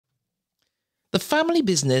The family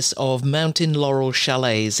business of Mountain Laurel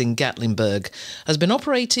Chalets in Gatlinburg has been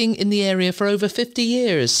operating in the area for over 50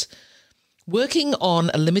 years. Working on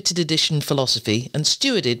a limited edition philosophy and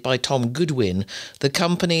stewarded by Tom Goodwin, the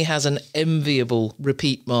company has an enviable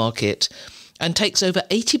repeat market and takes over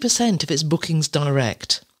 80% of its bookings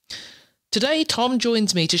direct. Today, Tom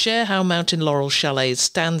joins me to share how Mountain Laurel Chalets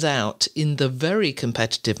stands out in the very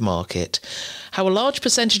competitive market, how a large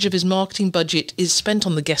percentage of his marketing budget is spent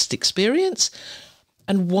on the guest experience,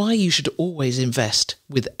 and why you should always invest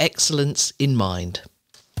with excellence in mind.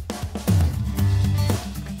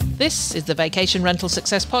 This is the Vacation Rental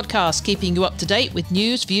Success Podcast, keeping you up to date with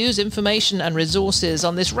news, views, information and resources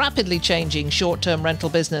on this rapidly changing short-term rental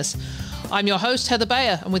business. I'm your host, Heather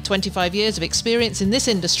Bayer, and with 25 years of experience in this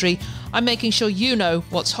industry, I'm making sure you know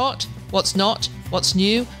what's hot, what's not, what's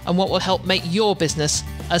new, and what will help make your business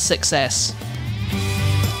a success.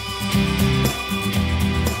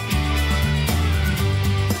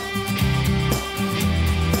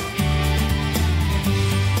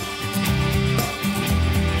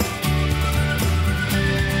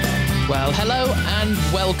 Well, hello and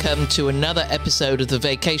welcome to another episode of the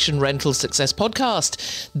Vacation Rental Success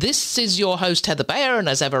Podcast. This is your host, Heather Bayer, and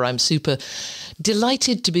as ever, I'm super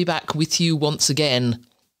delighted to be back with you once again.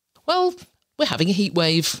 Well, we're having a heat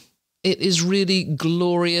wave. It is really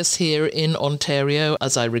glorious here in Ontario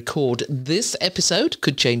as I record this episode.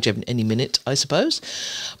 Could change any minute, I suppose.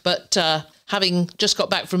 But having just got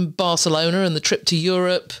back from Barcelona and the trip to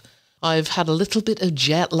Europe, I've had a little bit of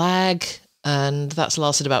jet lag. And that's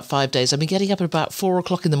lasted about 5 days. I've been getting up at about 4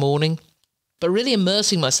 o'clock in the morning, but really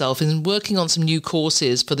immersing myself in working on some new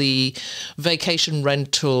courses for the Vacation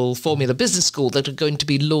Rental Formula Business School that are going to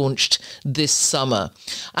be launched this summer.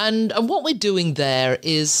 And what we're doing there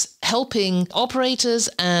is helping operators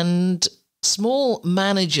and small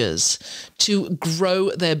managers to grow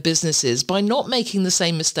their businesses by not making the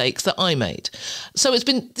same mistakes that I made. So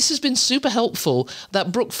this has been super helpful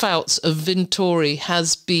that Brooke Fouts of Vintori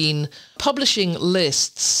has been publishing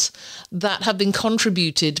lists that have been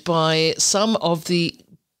contributed by some of the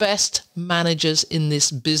best managers in this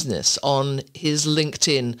business on his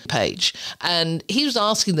LinkedIn page. And he was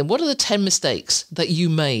asking them, what are the 10 mistakes that you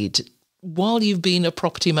made while you've been a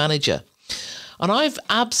property manager? And I've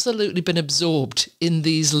absolutely been absorbed in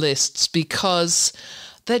these lists because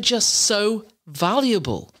they're just so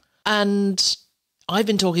valuable. And I've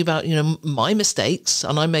been talking about, my mistakes,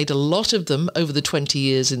 and I made a lot of them over the 20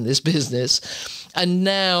 years in this business. And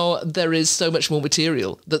now there is so much more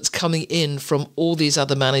material that's coming in from all these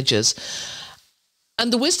other managers.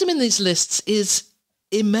 And the wisdom in these lists is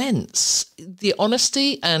immense. The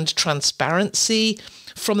honesty and transparency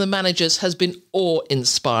from the managers has been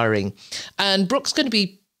awe-inspiring. And Brooke's going to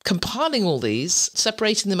be compiling all these,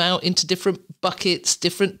 separating them out into different buckets,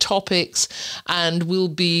 different topics, and we'll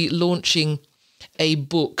be launching a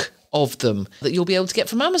book of them that you'll be able to get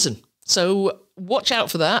from Amazon. So watch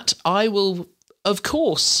out for that. I will, of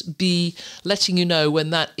course, be letting you know when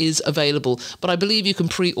that is available, but I believe you can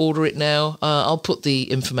pre-order it now. I'll put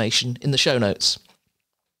the information in the show notes.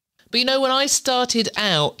 But when I started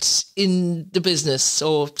out in the business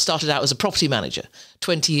or started out as a property manager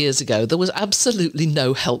 20 years ago, there was absolutely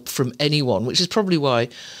no help from anyone, which is probably why,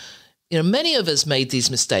 many of us made these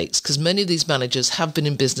mistakes because many of these managers have been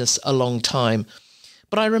in business a long time.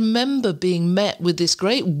 But I remember being met with this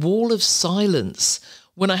great wall of silence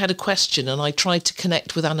when I had a question and I tried to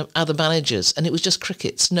connect with other managers, and it was just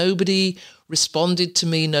crickets. Nobody responded to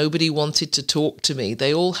me. Nobody wanted to talk to me.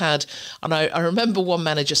 They all had, and I remember one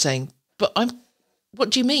manager saying, what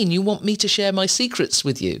do you mean? You want me to share my secrets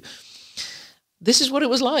with you? This is what it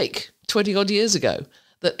was like 20 odd years ago,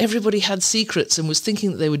 that everybody had secrets and was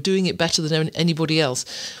thinking that they were doing it better than anybody else.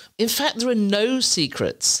 In fact, there are no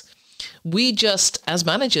secrets. We just, as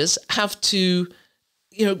managers, have to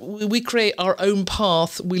we create our own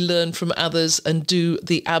path, we learn from others and do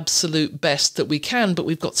the absolute best that we can, but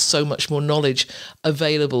we've got so much more knowledge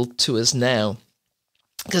available to us now.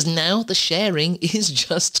 Because now the sharing is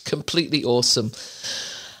just completely awesome.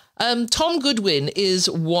 Tom Goodwin is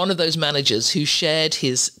one of those managers who shared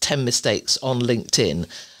his 10 mistakes on LinkedIn.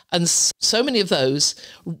 And so many of those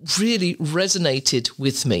really resonated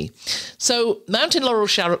with me. So Mountain Laurel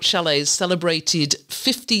Chalets celebrated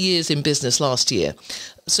 50 years in business last year.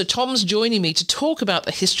 So Tom's joining me to talk about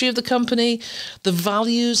the history of the company, the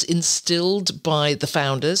values instilled by the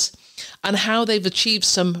founders, and how they've achieved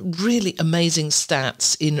some really amazing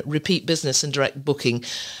stats in repeat business and direct booking.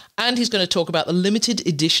 And he's going to talk about the limited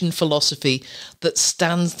edition philosophy that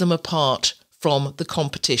stands them apart from the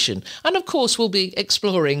competition. And of course, we'll be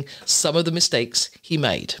exploring some of the mistakes he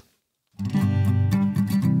made.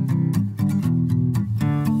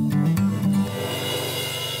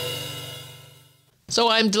 So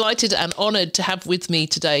I'm delighted and honoured to have with me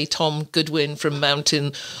today Tom Goodwin from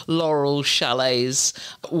Mountain Laurel Chalets.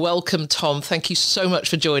 Welcome, Tom. Thank you so much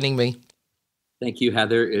for joining me. Thank you,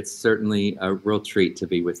 Heather. It's certainly a real treat to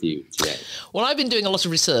be with you today. Well, I've been doing a lot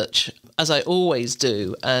of research, as I always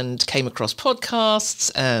do, and came across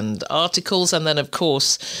podcasts and articles, and then, of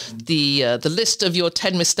course, the list of your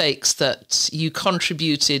 10 mistakes that you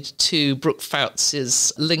contributed to Brooke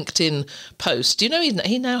Fouts' LinkedIn post. Do you know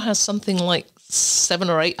he now has something like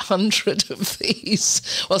 700 or 800 of these?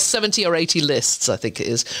 Well, 70 or 80 lists, I think it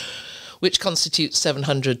is, which constitutes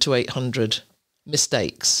 700 to 800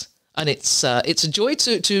 mistakes. And it's a joy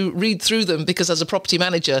to read through them, because as a property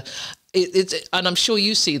manager, and I'm sure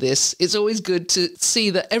you see this, it's always good to see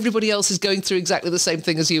that everybody else is going through exactly the same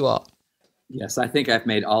thing as you are. Yes, I think I've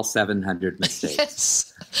made all 700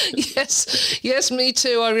 mistakes. Yes, me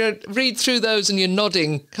too. I read through those and you're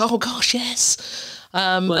nodding. Oh, gosh, yes.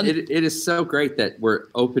 It is so great that we're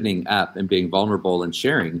opening up and being vulnerable and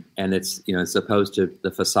sharing, and it's, as opposed to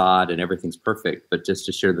the facade and everything's perfect, but just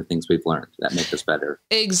to share the things we've learned that make us better.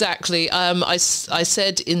 Exactly. I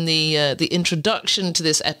said in the introduction to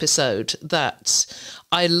this episode that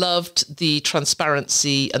I loved the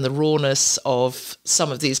transparency and the rawness of some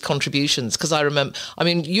of these contributions, because your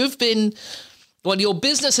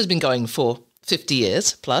business has been going for 50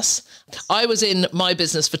 years plus. I was in my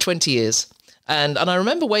business for 20 years. And I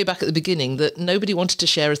remember way back at the beginning that nobody wanted to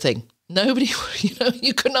share a thing. Nobody,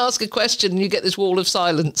 you couldn't ask a question and you get this wall of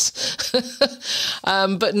silence.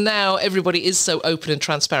 But now everybody is so open and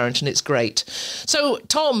transparent, and it's great. So,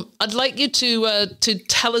 Tom, I'd like you to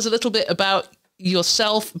tell us a little bit about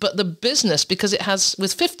yourself, but the business, because it has,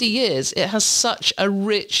 with 50 years, it has such a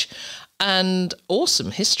rich and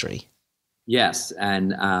awesome history. Yes,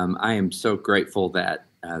 and I am so grateful that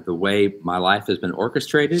the way my life has been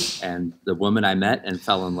orchestrated, and the woman I met and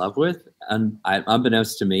fell in love with,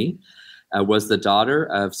 unbeknownst to me, was the daughter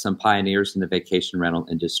of some pioneers in the vacation rental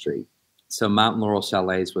industry. So Mountain Laurel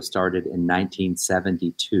Chalets was started in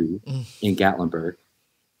 1972 in Gatlinburg.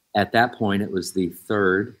 At that point, it was the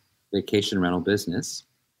third vacation rental business.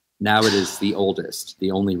 Now it is the oldest,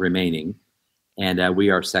 the only remaining. And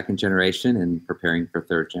we are second generation and preparing for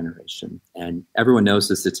third generation. And everyone knows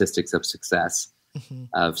the statistics of success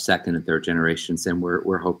of second and third generations, and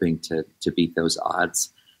we're hoping to beat those odds.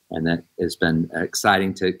 And that has been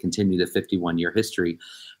exciting to continue the 51-year history.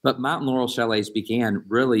 But Mountain Laurel Chalets began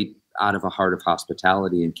really out of a heart of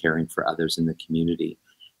hospitality and caring for others in the community.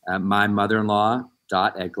 My mother-in-law,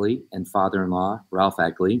 Dot Egley, and father-in-law, Ralph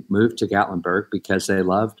Egley, moved to Gatlinburg because they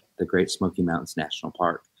loved the Great Smoky Mountains National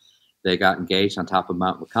Park. They got engaged on top of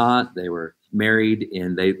Mount LeConte. They were married,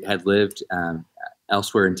 and they had lived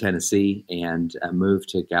elsewhere in Tennessee, and moved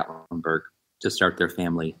to Gatlinburg to start their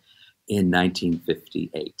family in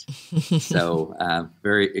 1958. So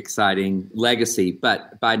very exciting legacy.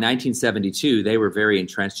 But by 1972, they were very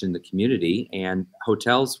entrenched in the community, and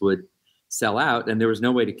hotels would sell out, and there was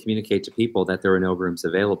no way to communicate to people that there were no rooms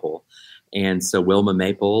available. And so Wilma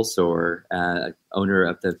Maples, or owner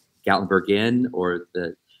of the Gatlinburg Inn or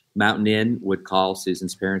the Mountain Inn, would call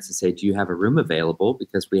Susan's parents and say, "Do you have a room available?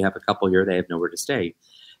 Because we have a couple here, they have nowhere to stay."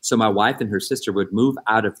 So my wife and her sister would move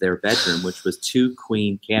out of their bedroom, which was 2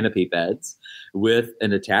 queen canopy beds with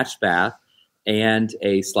an attached bath and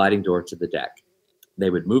a sliding door to the deck. They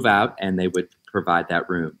would move out and they would provide that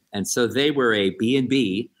room. And so they were a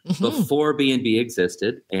B&B before B&B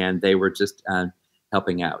existed, and they were just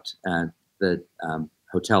helping out the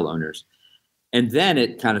hotel owners. And then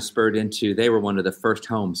it kind of spurred into, they were one of the first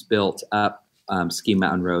homes built up Ski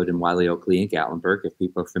Mountain Road in Wiley Oakley and Gatlinburg, if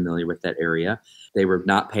people are familiar with that area. They were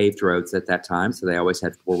not paved roads at that time, so they always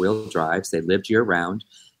had 4-wheel drives. They lived year-round.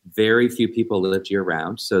 Very few people lived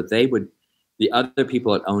year-round. So the other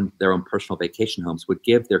people that owned their own personal vacation homes would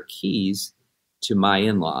give their keys to my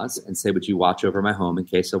in-laws and say, "Would you watch over my home in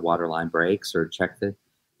case a water line breaks, or check the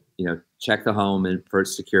home and for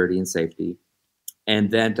security and safety?"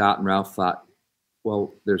 And then Dot and Ralph thought,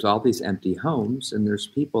 well, there's all these empty homes and there's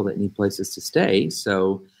people that need places to stay.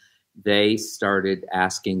 So they started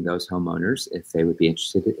asking those homeowners if they would be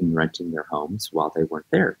interested in renting their homes while they weren't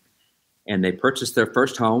there. And they purchased their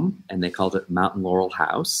first home, and they called it Mountain Laurel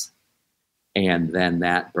House. And then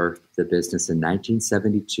that birthed the business in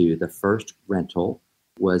 1972. The first rental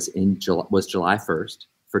was July 1st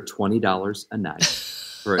for $20 a night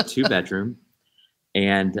for a 2-bedroom.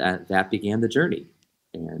 And that began the journey.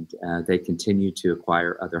 And they continued to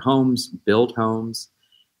acquire other homes, build homes.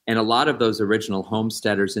 And a lot of those original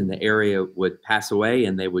homesteaders in the area would pass away,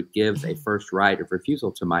 and they would give a first right of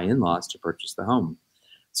refusal to my in-laws to purchase the home.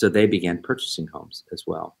 So they began purchasing homes as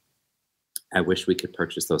well. I wish we could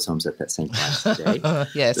purchase those homes at that same price today.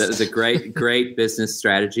 Yes. That was a great business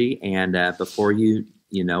strategy. And before you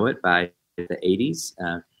know it, by the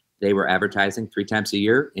 80s, they were advertising 3 times a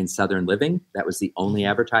year in Southern Living. That was the only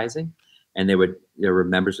advertising. And they were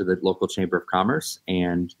members of the local Chamber of Commerce,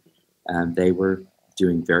 and they were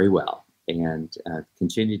doing very well and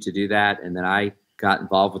continued to do that. And then I got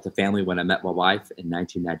involved with the family when I met my wife in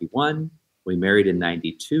 1991. We married in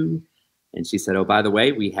 92. And she said, oh, by the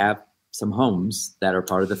way, we have some homes that are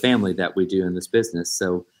part of the family that we do in this business.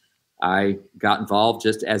 So I got involved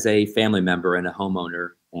just as a family member and a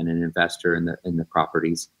homeowner and an investor in the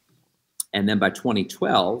properties. And then by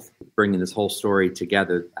 2012, bringing this whole story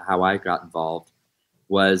together, how I got involved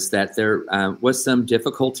was that there was some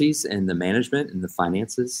difficulties in the management and the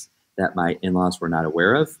finances that my in-laws were not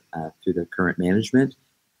aware of through the current management.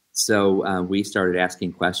 So we started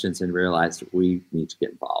asking questions and realized we need to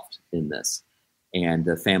get involved in this. And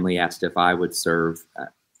the family asked if I would serve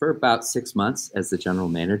for about 6 months as the general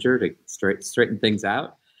manager to straighten things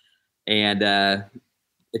out. And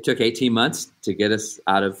it took 18 months to get us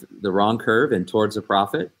out of the wrong curve and towards a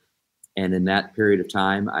profit. And in that period of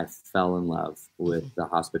time, I fell in love with the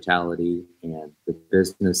hospitality and the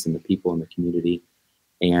business and the people in the community.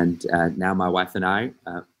 And now my wife and I,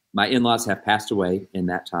 my in-laws have passed away in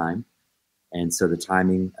that time. And so the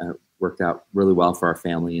timing worked out really well for our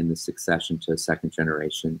family in the succession to a second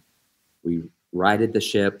generation. We righted the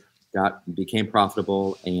ship, became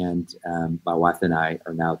profitable, and my wife and I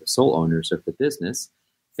are now the sole owners of the business.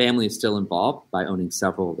 Family is still involved by owning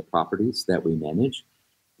several of the properties that we manage.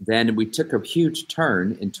 Then we took a huge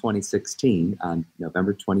turn in 2016 on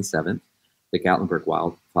November 27th. The Gatlinburg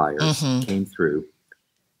wildfires came through.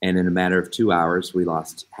 And in a matter of 2 hours, we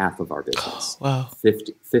lost half of our business. Wow.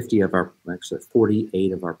 48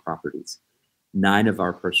 of our properties, 9 of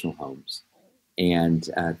our personal homes. And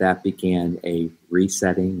that began a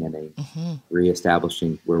resetting and a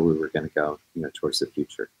reestablishing where we were going to go, towards the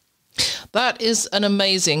future. That is an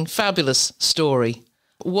amazing, fabulous story.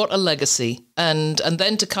 What a legacy. And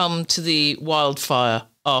then to come to the wildfire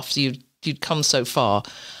after you'd come so far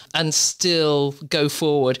and still go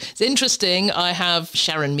forward. It's interesting. I have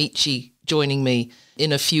Sharon Michi joining me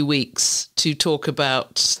in a few weeks to talk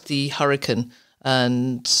about the hurricane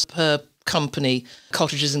and her company,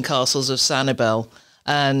 Cottages and Castles of Sanibel.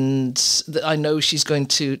 And I know she's going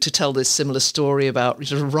to tell this similar story about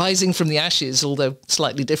sort of rising from the ashes, although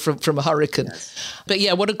slightly different from a hurricane. Yes. But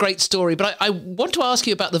yeah, what a great story. But I want to ask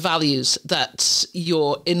you about the values that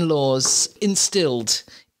your in-laws instilled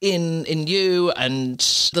in you and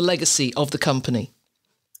the legacy of the company.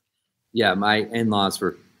 Yeah, my in-laws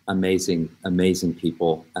were amazing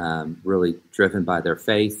people, really driven by their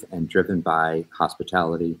faith and driven by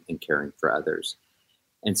hospitality and caring for others.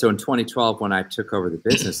 And so in 2012, when I took over the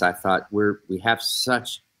business, I thought we have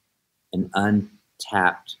such an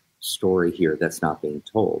untapped story here that's not being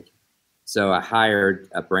told. So I hired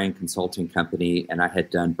a brand consulting company, and I had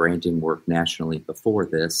done branding work nationally before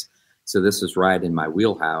this. So this was right in my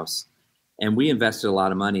wheelhouse. And we invested a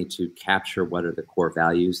lot of money to capture what are the core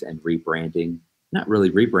values and rebranding, not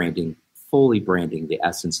really rebranding, fully branding the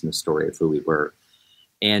essence and the story of who we were.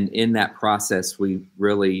 And in that process, we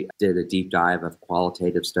really did a deep dive of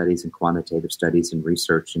qualitative studies and quantitative studies and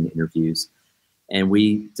research and interviews. And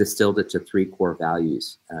we distilled it to 3 core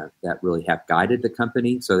values that really have guided the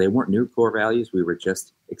company. So they weren't new core values. We were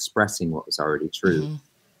just expressing what was already true. Mm-hmm.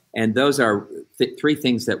 And those are 3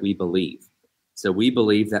 things that we believe. So we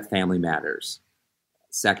believe that family matters.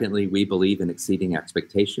 Secondly, we believe in exceeding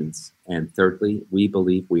expectations. And thirdly, we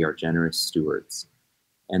believe we are generous stewards.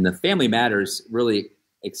 And the family matters really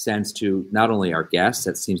extends to not only our guests,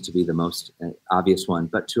 that seems to be the most obvious one,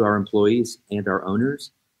 but to our employees and our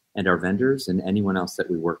owners and our vendors and anyone else that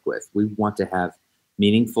we work with. We want to have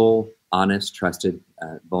meaningful, honest, trusted,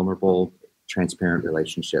 vulnerable, transparent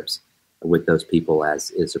relationships with those people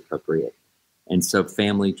as is appropriate. And so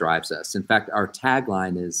family drives us. In fact, our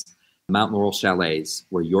tagline is Mount Laurel Chalets,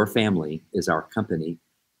 where your family is our company.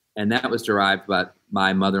 And that was derived by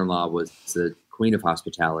my mother-in-law was the queen of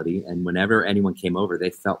hospitality. And whenever anyone came over, they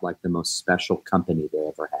felt like the most special company they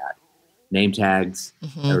ever had. Name tags,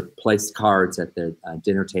 or placed cards at the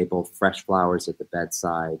dinner table, fresh flowers at the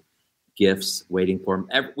bedside, gifts waiting for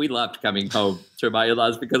them. We loved coming home to my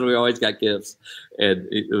in-laws because we always got gifts. And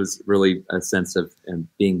it was really a sense of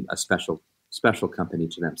being a special company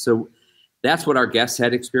to them. So that's what our guests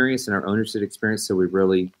had experienced and our owners had experienced. So we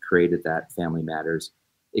really created that Family Matters.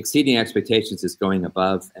 Exceeding expectations is going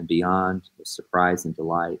above and beyond with surprise and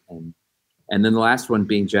delight. And then the last one,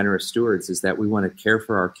 being generous stewards, is that we want to care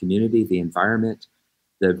for our community, the environment,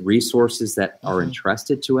 the resources that are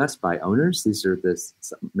entrusted to us by owners. These are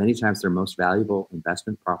many times their most valuable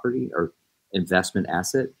investment property or investment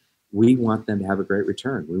asset. We want them to have a great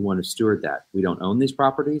return. We want to steward that. We don't own these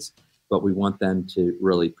properties, but we want them to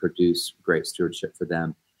really produce great stewardship for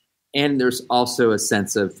them. And there's also a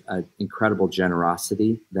sense of incredible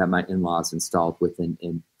generosity that my in-laws instilled within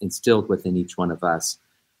each one of us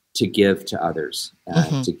to give to others,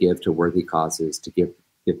 to give to worthy causes, to give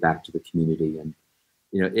back to the community. And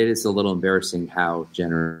it is a little embarrassing how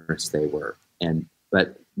generous they were,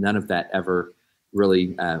 but none of that ever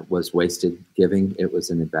really was wasted giving. It was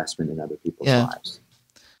an investment in other people's lives.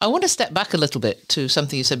 I want to step back a little bit to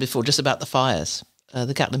something you said before, just about the fires,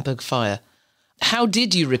 the Gatlinburg fire. How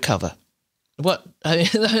did you recover? I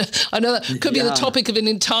know that could be the topic of an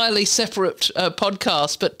entirely separate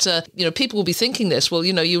podcast, but people will be thinking this. Well,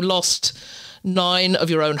 you lost 9 of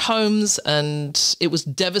your own homes, and it was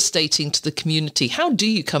devastating to the community. How do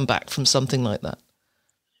you come back from something like that?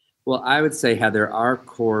 Well, I would say, Heather, our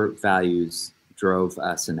core values drove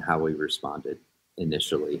us in how we responded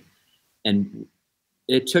initially, and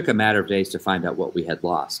it took a matter of days to find out what we had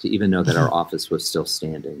lost, to even know that our office was still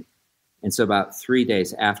standing. And so about 3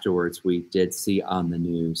 days afterwards, we did see on the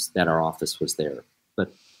news that our office was there,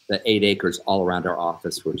 but the 8 acres all around our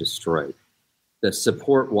office were destroyed. The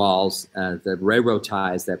support walls, the railroad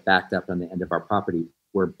ties that backed up on the end of our property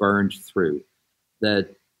were burned through. The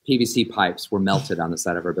PVC pipes were melted on the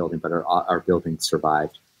side of our building, but our building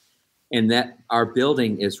survived. And that our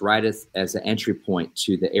building is right as an entry point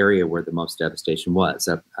to the area where the most devastation was,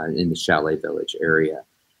 up in the Chalet Village area.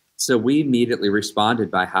 So we immediately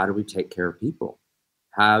responded by, how do we take care of people?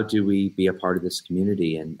 How do we be a part of this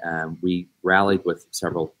community? And we rallied with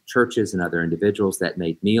several churches and other individuals that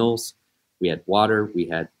made meals. We had water, we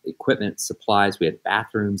had equipment, supplies, we had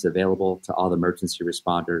bathrooms available to all the emergency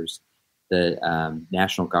responders, the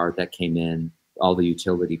National Guard that came in, all the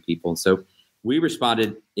utility people. And so we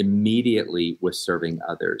responded immediately with serving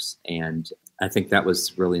others. And I think that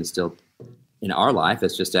was really instilled in our life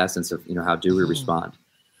as just essence of, how do we respond?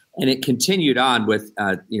 And it continued on with,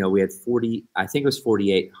 we had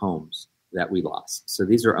 48 homes that we lost. So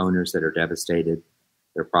these are owners that are devastated,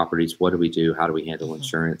 their properties. What do we do? How do we handle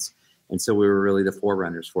insurance? And so we were really the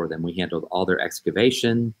forerunners for them. We handled all their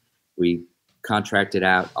excavation. We contracted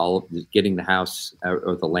out all of getting the house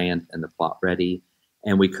or the land and the plot ready.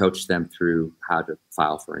 And we coached them through how to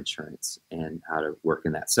file for insurance and how to work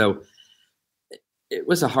in that. So it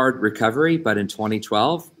was a hard recovery, but in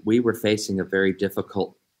 2012, we were facing a very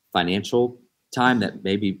difficult financial time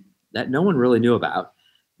that no one really knew about,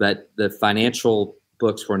 but the financial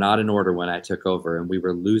books were not in order when I took over, and we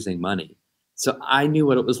were losing money. So I knew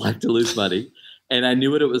what it was like to lose money, and I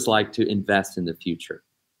knew what it was like to invest in the future.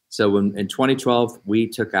 So in 2012, we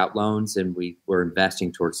took out loans and we were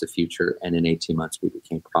investing towards the future. And in 18 months, we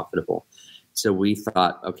became profitable. So we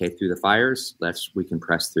thought, okay, through the fires, we can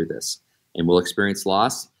press through this, and we'll experience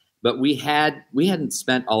loss. But we hadn't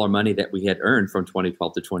spent all our money that we had earned from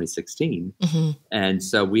 2012 to 2016. And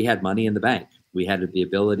so we had money in the bank. We had the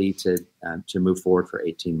ability to move forward for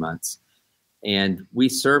 18 months. And we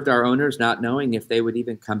served our owners not knowing if they would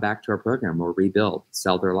even come back to our program or rebuild,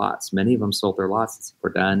 sell their lots. Many of them sold their lots and said,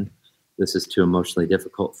 we're done. This is too emotionally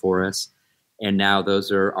difficult for us. And now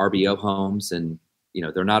those are RBO homes, and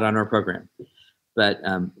they're not on our program. But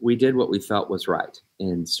we did what we felt was right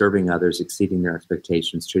in serving others, exceeding their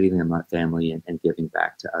expectations, treating them like family, and giving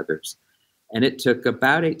back to others. And it took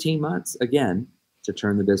about 18 months, again, to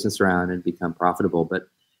turn the business around and become profitable. But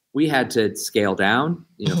we had to scale down,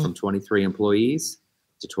 from 23 employees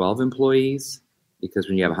to 12 employees, because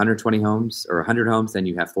when you have 120 homes or 100 homes, then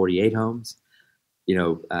you have 48 homes.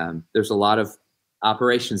 There's a lot of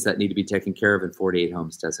operations that need to be taken care of, and 48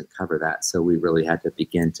 homes doesn't cover that. So we really had to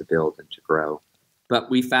begin to build and to grow. But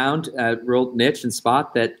we found a real niche and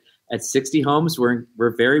spot that at 60 homes, we're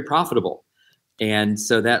very profitable. And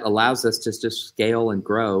so that allows us to just scale and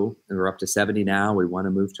grow. And we're up to 70 now. We want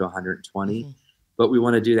to move to 120. But we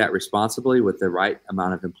want to do that responsibly with the right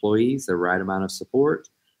amount of employees, the right amount of support,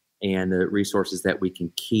 and the resources that we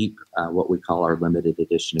can keep what we call our limited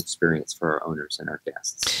edition experience for our owners and our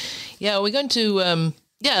guests. Yeah, we're going to,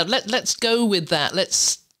 let's go with that.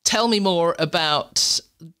 Let's tell me more about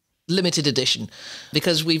limited edition,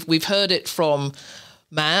 because we've heard it from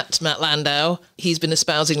Matt Landau. He's been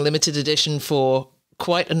espousing limited edition for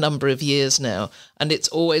quite a number of years now. And it's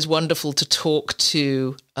always wonderful to talk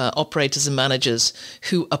to operators and managers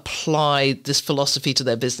who apply this philosophy to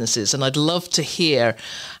their businesses. And I'd love to hear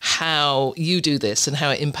how you do this and how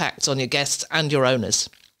it impacts on your guests and your owners.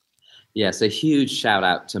 Yes, a huge shout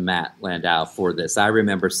out to Matt Landau for this. I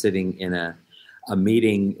remember sitting in a a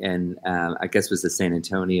meeting, and I guess it was the San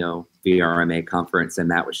Antonio VRMA conference, and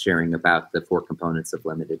Matt was sharing about the 4 components of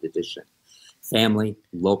limited edition: family,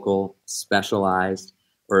 local, specialized,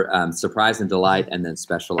 or surprise and delight, and then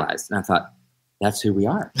specialized. And I thought, that's who we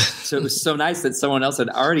are. So it was so nice that someone else had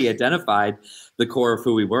already identified the core of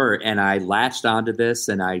who we were. And I latched onto this,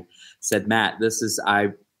 and I said, Matt, this is,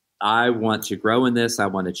 I want to grow in this. I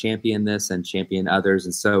want to champion this and champion others.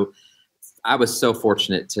 And so I was so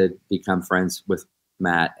fortunate to become friends with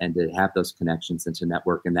Matt and to have those connections and to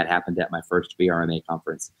network. And that happened at my first VRMA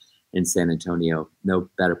conference in San Antonio. No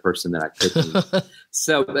better person that I could meet.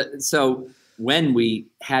 So when we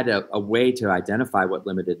had a way to identify what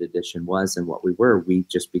limited edition was and what we were, we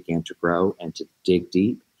just began to grow and to dig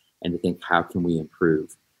deep and to think, how can we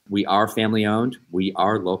improve? We are family owned. We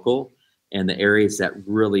are local. And the areas that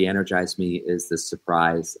really energize me is the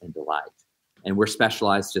surprise and delight. And we're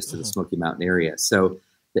specialized just in the Smoky Mountain area. So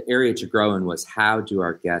the area to grow in was, how do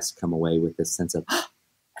our guests come away with this sense of, I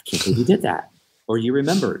can't believe you did that, or you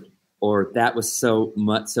remembered, or that was so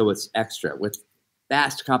much, so it's extra. With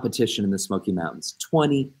vast competition in the Smoky Mountains,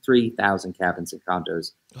 23,000 cabins and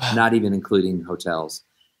condos, not even including hotels,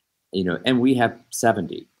 and we have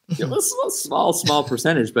 70. It was a small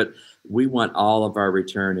percentage, but we want all of our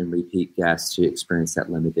return and repeat guests to experience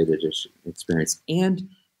that limited edition experience, and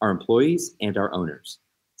our employees and our owners.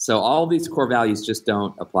 So all these core values just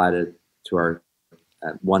don't apply to our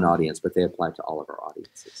one audience, but they apply to all of our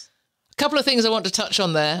audiences. A couple of things I want to touch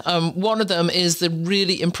on there. One of them is the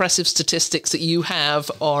really impressive statistics that you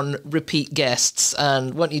have on repeat guests,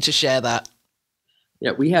 and I want you to share that.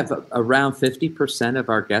 Yeah, we have around 50% of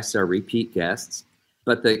our guests are repeat guests.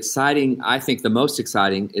 But I think the most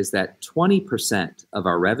exciting is that 20% of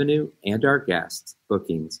our revenue and our guests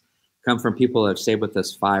bookings come from people who have stayed with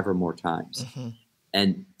us 5 or more times. Mm-hmm.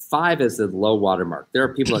 And 5 is the low watermark. There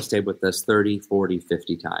are people who have stayed with us 30, 40,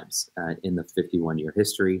 50 times in the 51-year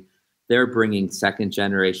history. They're bringing second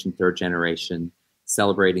generation, third generation,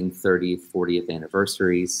 celebrating 30th, 40th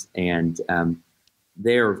anniversaries. And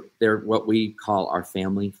they're what we call our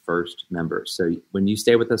family first members. So when you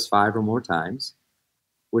stay with us 5 or more times,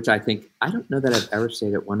 which I don't know that I've ever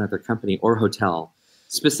stayed at one other company or hotel,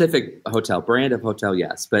 specific hotel, brand of hotel,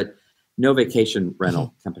 yes, but no vacation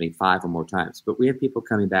rental company 5 or more times. But we have people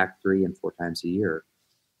coming back 3 and 4 times a year.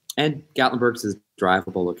 And Gatlinburg's is a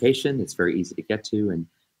drivable location. It's very easy to get to, and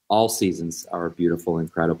all seasons are beautiful,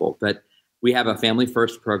 incredible. But we have a family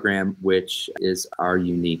first program, which is our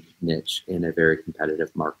unique niche in a very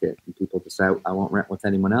competitive market. And people decide, I won't rent with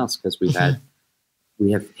anyone else, because we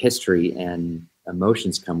have history, and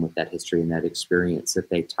emotions come with that history and that experience that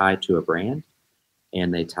they tie to a brand,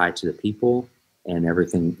 and they tie to the people and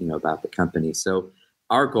everything about the company. So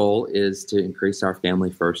our goal is to increase our family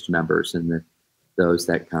first members and those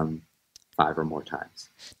that come 5 or more times.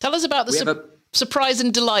 Tell us about the surprise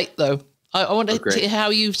and delight, though. I want to hear how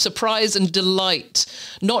you surprise and delight,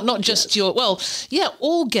 not just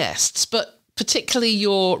all guests, but particularly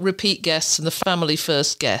your repeat guests and the family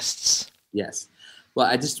first guests. Yes. Well,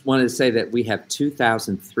 I just wanted to say that we have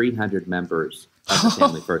 2,300 members of the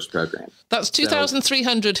Family First program. That's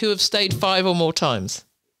 2,300 who have stayed 5 or more times.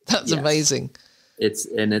 That's amazing. It's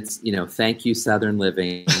thank you Southern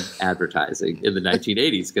Living advertising in the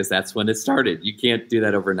 1980s, because that's when it started. You can't do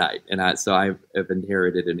that overnight. And so I've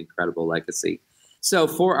inherited an incredible legacy. So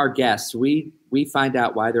for our guests, we find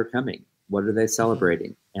out why they're coming. What are they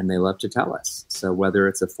celebrating? And they love to tell us. So whether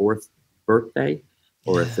it's a 4th birthday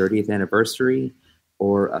or a 30th anniversary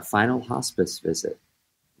or a final hospice visit,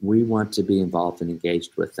 we want to be involved and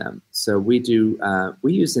engaged with them. So we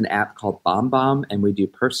use an app called BombBomb, and we do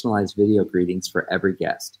personalized video greetings for every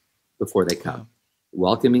guest before they come,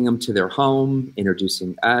 welcoming them to their home,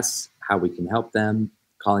 introducing us, how we can help them,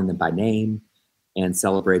 calling them by name, and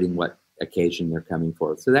celebrating what occasion they're coming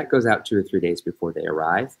for. So that goes out 2 or 3 days before they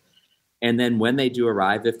arrive. And then when they do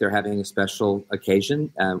arrive, if they're having a special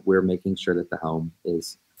occasion, we're making sure that the home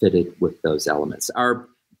is fitted with those elements. Our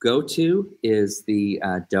go-to is the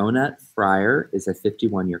Donut Fryer, is a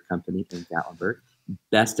 51-year company in Gatlinburg.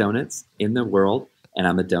 Best donuts in the world, and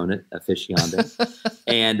I'm a donut aficionado.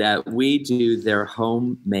 And we do their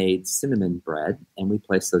homemade cinnamon bread, and we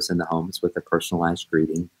place those in the homes with a personalized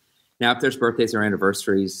greeting. Now, if there's birthdays or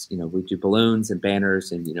anniversaries, we do balloons and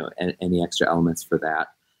banners and, and any extra elements for that.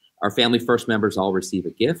 Our Family First members all receive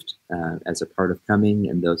a gift as a part of coming,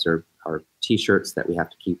 and those are our T-shirts that we have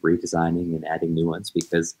to keep redesigning and adding new ones,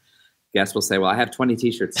 because guests will say, well, I have 20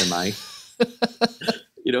 T-shirts in my,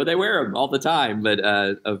 they wear them all the time, but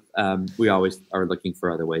we always are looking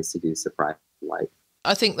for other ways to do surprise light.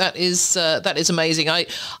 I think that is amazing.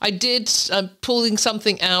 I did pulling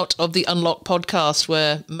something out of the Unlock podcast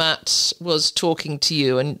where Matt was talking to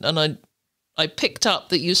you, and I picked up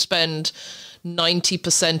that you spend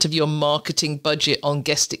 90% of your marketing budget on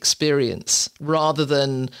guest experience rather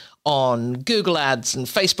than on Google ads and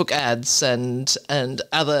Facebook ads and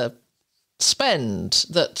other spend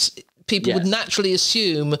that people would naturally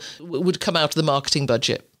assume would come out of the marketing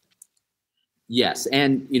budget. Yes.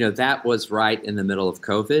 And, that was right in the middle of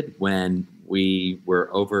COVID when we were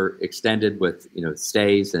overextended with,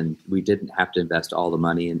 stays, and we didn't have to invest all the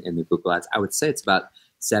money in the Google ads. I would say it's about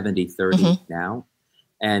 70-30 now,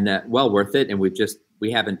 and well worth it. And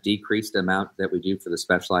we haven't decreased the amount that we do for the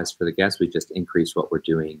specialized for the guests. We just increased what we're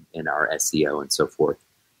doing in our SEO and so forth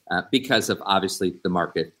because of obviously the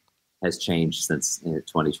market has changed since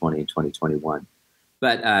 2020 and 2021.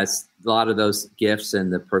 But a lot of those gifts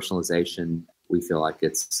and the personalization, we feel like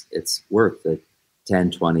it's worth the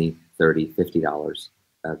 $10, $20, $30, $50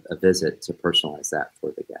 a visit to personalize that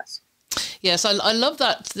for the guest. Yes, I love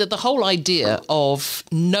that, the whole idea of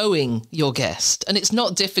knowing your guest. And it's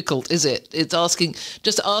not difficult, is it? It's asking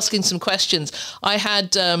some questions. I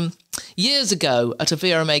had years ago at a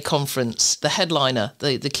VRMA conference, the headliner,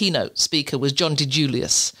 the keynote speaker was John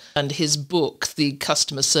DeJulius, and his book, The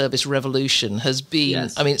Customer Service Revolution, has been,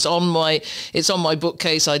 I mean, it's on my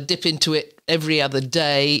bookcase. I dip into it every other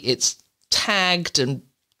day. It's tagged and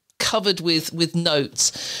covered with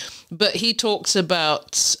notes. But he talks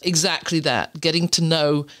about exactly that, getting to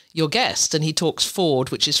know your guest. And he talks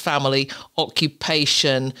forward, which is family,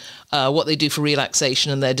 occupation, what they do for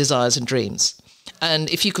relaxation and their desires and dreams. And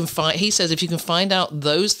he says, if you can find out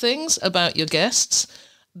those things about your guests,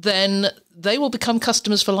 then they will become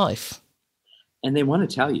customers for life. And they want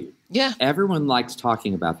to tell you. Yeah. Everyone likes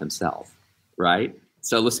talking about themselves, right?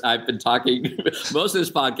 So listen, I've been talking most of this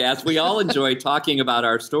podcast. We all enjoy talking about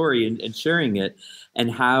our story and sharing it. And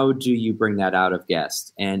how do you bring that out of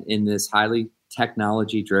guests? And in this highly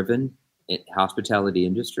technology-driven hospitality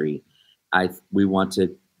industry, we want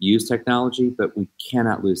to use technology, but we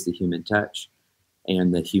cannot lose the human touch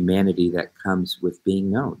and the humanity that comes with being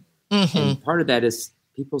known. Mm-hmm. And part of that is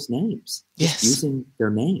people's names, just using their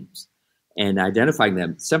names and identifying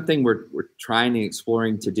them. Something we're trying and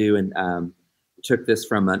exploring to do, and took this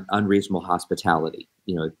from an Unreasonable Hospitality,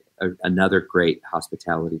 another great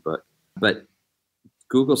hospitality book. But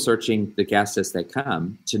Google searching the guests as they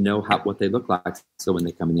come to know what they look like. So when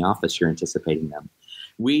they come in the office, you're anticipating them.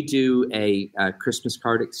 We do a Christmas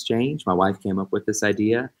card exchange. My wife came up with this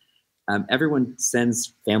idea. Everyone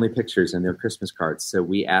sends family pictures in their Christmas cards. So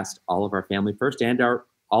we asked all of our family first and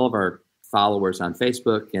all of our followers on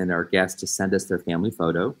Facebook and our guests to send us their family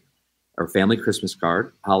photo or family Christmas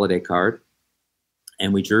card, holiday card.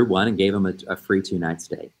 And we drew one and gave them a free 2-night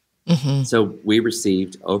stay. Mm-hmm. So we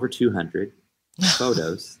received over 200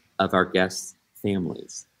 photos of our guests'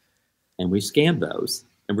 families, and we scanned those,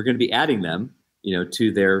 and we're going to be adding them,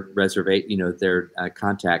 to their their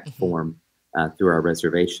contact form through our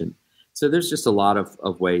reservation. So there's just a lot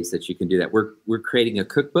of ways that you can do that. We're creating a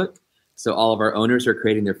cookbook, so all of our owners are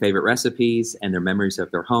creating their favorite recipes and their memories of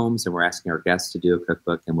their homes, and we're asking our guests to do a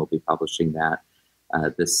cookbook, and we'll be publishing that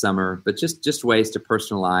this summer. But just ways to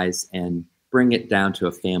personalize and bring it down to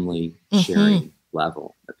a family sharing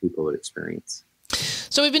level that people would experience.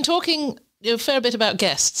 So we've been talking a fair bit about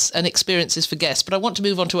guests and experiences for guests, but I want to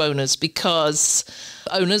move on to owners, because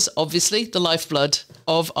owners, obviously, the lifeblood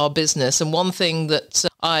of our business. And one thing that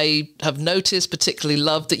I have noticed, particularly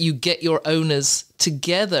love, that you get your owners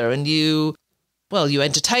together and you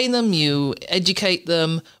entertain them, you educate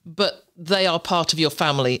them, but they are part of your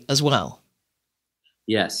family as well.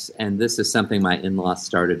 Yes, and this is something my in-laws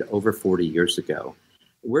started over 40 years ago.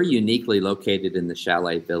 We're uniquely located in the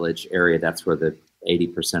Chalet Village area. That's where the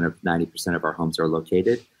 90% of our homes are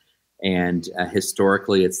located. And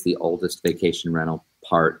historically, it's the oldest vacation rental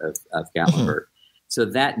part of Gatlinburg. So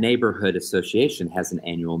that neighborhood association has an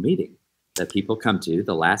annual meeting that people come to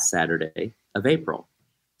the last Saturday of April.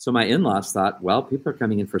 So my in-laws thought, well, people are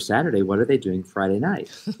coming in for Saturday. What are they doing Friday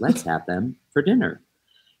night? Let's have them for dinner.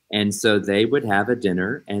 And so they would have a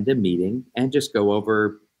dinner and a meeting and just go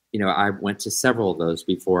over, I went to several of those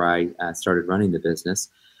before I started running the business.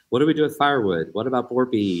 What do we do with firewood? What about boar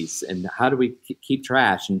bees? And how do we keep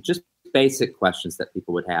trash? And just basic questions that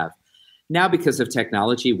people would have. Now, because of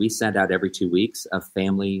technology, we send out every 2 weeks a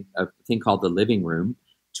thing called the living room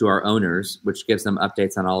to our owners, which gives them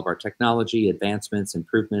updates on all of our technology, advancements,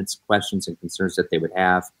 improvements, questions, and concerns that they would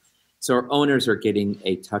have. So our owners are getting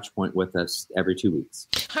a touch point with us every 2 weeks.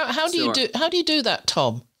 How do you do that,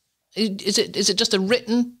 Tom? Is it just a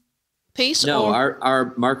written piece? No, or?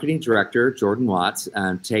 our marketing director, Jordan Watts,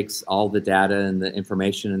 takes all the data and the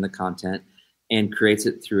information and the content and creates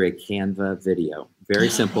it through a Canva video. Very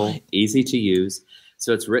simple, Right. easy to use.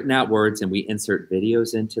 So it's written out words, and we insert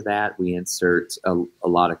videos into that. We insert a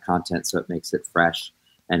lot of content, so it makes it fresh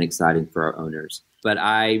and exciting for our owners. But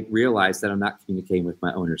I realized that I'm not communicating with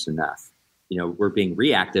my owners enough. We're being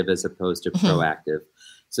reactive as opposed to proactive.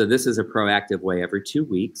 So this is a proactive way. Every 2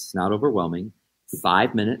 weeks, not overwhelming,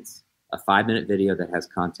 5 minutes, a 5-minute video that has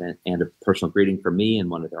content and a personal greeting from me in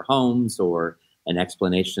one of their homes, or an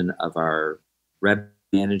explanation of our revenue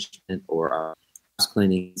management or our house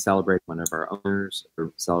cleaning, celebrating one of our owners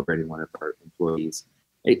or celebrating one of our employees.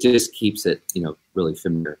 It just keeps it, really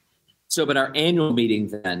familiar. So, but our annual meeting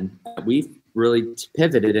then, we've really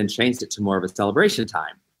pivoted and changed it to more of a celebration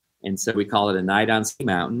time. And so we call it a night on Ski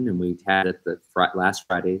Mountain, and we had it the last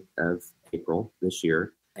Friday of April this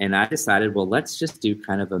year. And I decided, well, let's just do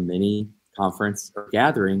kind of a mini conference or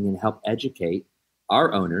gathering and help educate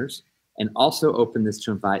our owners, and also open this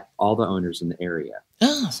to invite all the owners in the area.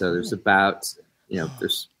 Oh, so there's about,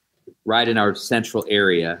 there's right in our central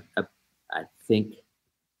area, I think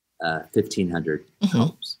 1,500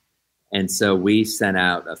 homes. And so we sent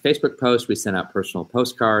out a Facebook post, we sent out personal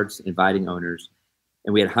postcards inviting owners,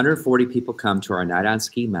 and we had 140 people come to our night on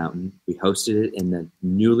Ski Mountain. We hosted it in the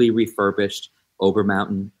newly refurbished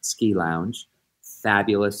Obermountain Ski Lounge,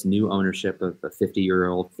 fabulous new ownership of a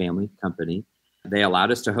 50-year-old family company. They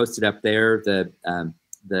allowed us to host it up there.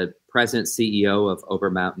 The president CEO of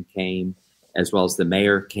Obermountain came, as well as the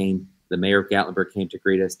mayor came. The mayor of Gatlinburg came to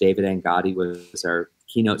greet us. David Angotti was our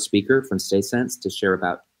keynote speaker from StaySense to share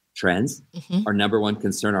about trends. Our number one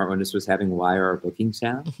concern our owners was having: why are our bookings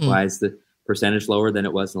down? Why is the percentage lower than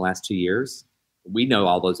it was in the last 2 years? We know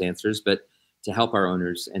all those answers, but to help our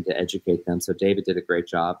owners and to educate them. So David did a great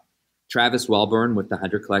job. Travis Wellborn with the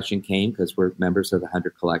 100 Collection came because we're members of the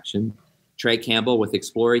 100 Collection. Trey Campbell with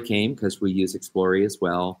Explory came because we use Explory as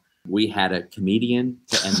well. We had a comedian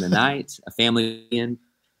to end the night, a family in.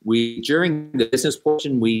 During the business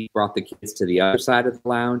portion, we brought the kids to the other side of the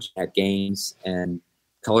lounge, had games and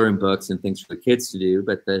coloring books and things for the kids to do.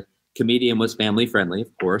 But the comedian was family friendly,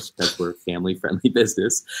 of course, because we're a family friendly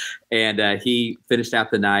business. And he finished out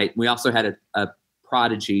the night. We also had a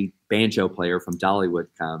prodigy banjo player from Dollywood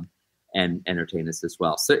come and entertain us as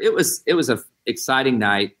well. So it was a exciting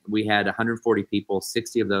night. We had 140 people.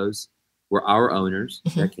 60 of those were our owners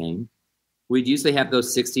that came. We'd usually have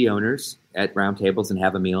those 60 owners at round tables and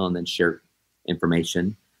have a meal and then share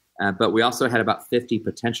information. But we also had about 50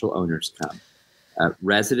 potential owners come.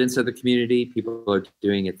 Residents of the community, people who are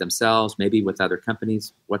doing it themselves, maybe with other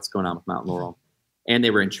companies, what's going on with Mount Laurel. And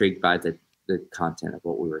they were intrigued by the content of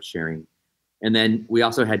what we were sharing. And then we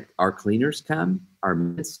also had our cleaners come, our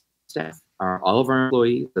maintenance staff, all of our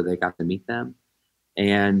employees, so they got to meet them,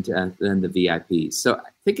 and then the VIPs. So I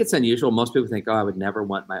think it's unusual. Most people think, I would never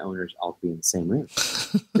want my owners all to be in the same room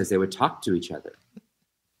because they would talk to each other.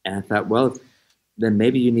 And I thought, well, then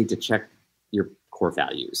maybe you need to check your core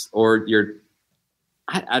values or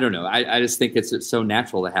I don't know. I just think it's so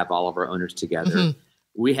natural to have all of our owners together.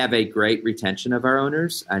 We have a great retention of our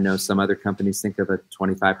owners. I know some other companies think of a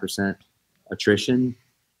 25% attrition.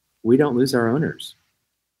 We don't lose our owners.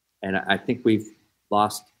 And I think we've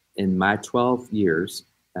lost, in my 12 years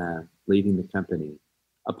leading the company,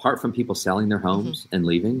 apart from people selling their homes and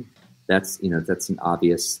leaving, that's an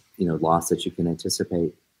obvious, loss that you can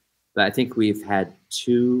anticipate. But I think we've had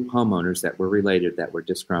 2 homeowners that were related that were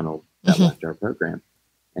disgruntled that left our program,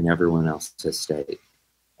 and everyone else has stayed.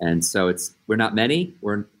 And so we're not many,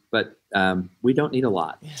 but we don't need a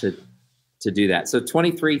lot to do that. So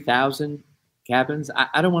 23,000 cabins.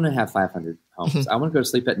 I don't want to have 500 homes. I want to go to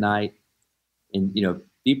sleep at night and,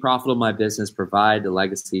 be profitable in my business, provide a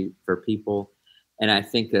legacy for people. And I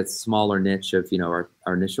think that smaller niche of, our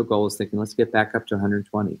initial goal is thinking, let's get back up to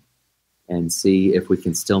 120 and see if we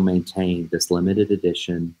can still maintain this limited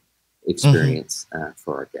edition experience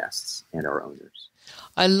for our guests and our owners.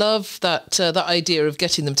 I love that idea of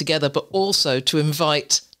getting them together, but also to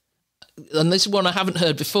invite, and this is one I haven't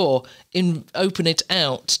heard before, open it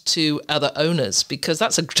out to other owners, because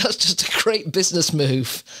that's just a great business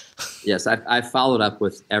move. Yes, I've followed up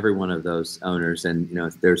with every one of those owners, and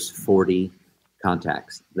there's 40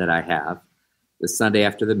 contacts that I have. The Sunday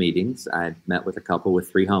after the meetings, I met with a couple with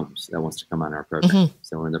 3 homes that wants to come on our program.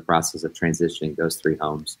 So we're in the process of transitioning those 3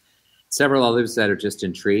 homes. Several others that are just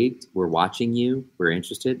intrigued. We're watching you. We're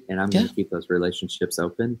interested, and I'm going to keep those relationships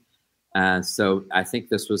open. So I think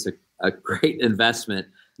this was a great investment,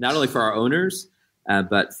 not only for our owners,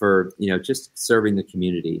 but for just serving the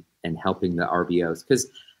community and helping the RVOs. Because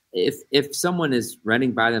if someone is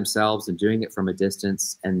renting by themselves and doing it from a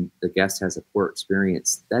distance and the guest has a poor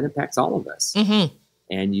experience, that impacts all of us. Mm-hmm.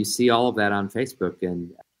 And you see all of that on Facebook.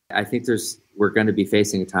 And I think we're going to be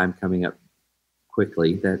facing a time coming up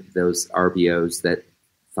quickly that those RBOs that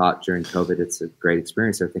thought during COVID it's a great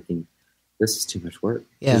experience, they're thinking, this is too much work.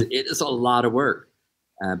 Yeah. It is a lot of work.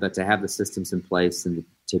 But to have the systems in place and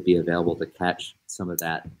to be available to catch some of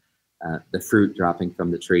that, the fruit dropping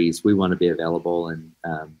from the trees, we want to be available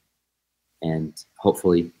and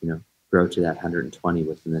hopefully, grow to that 120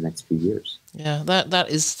 within the next few years. Yeah, that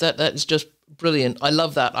is just brilliant. I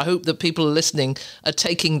love that. I hope that people listening are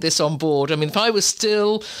taking this on board. I mean, if I was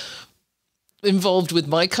still involved with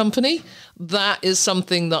my company, that is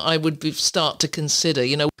something that I would start to consider.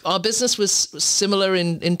 Our business was similar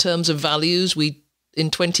in terms of values. In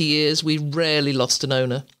 20 years, we rarely lost an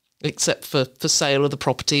owner, except for sale of the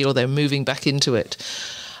property or they're moving back into it.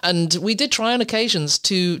 And we did try on occasions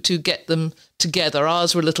to get them together.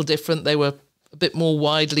 Ours were a little different. They were a bit more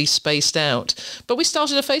widely spaced out. But we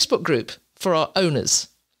started a Facebook group for our owners.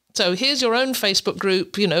 So here's your own Facebook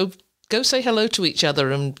group, go say hello to each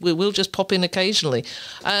other and we'll just pop in occasionally.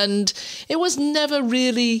 And it never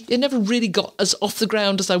really got as off the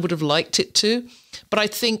ground as I would have liked it to. But I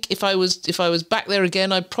think if I was back there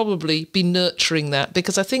again, I'd probably be nurturing that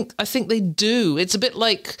because I think they do. It's a bit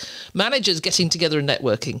like managers getting together and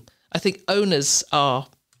networking. I think owners are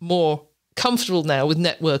more comfortable now with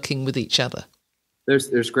networking with each other.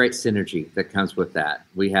 There's great synergy that comes with that.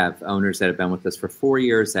 We have owners that have been with us for 4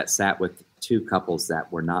 years that sat with two couples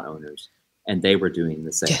that were not owners, and they were doing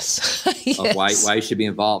the same. Yes. Yes. Of why you should be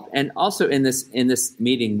involved. And also in this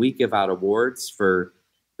meeting, we give out awards for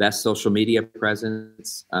best social media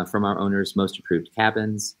presence from our owners, most improved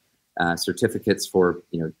cabins, certificates for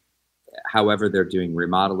however they're doing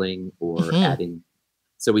remodeling or adding.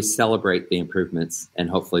 So we celebrate the improvements, and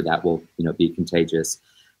hopefully that will be contagious.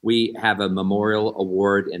 We have a memorial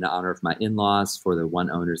award in honor of my in-laws for the one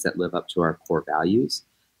owners that live up to our core values.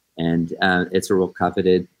 And it's a real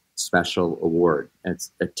coveted special award.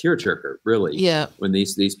 It's a tearjerker, really. Yeah. When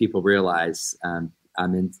these people realize I'm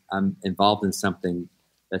involved in something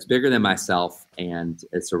that's bigger than myself, and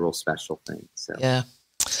it's a real special thing. So yeah.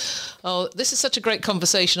 Oh, this is such a great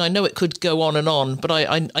conversation. I know it could go on, but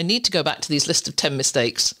I need to go back to these list of 10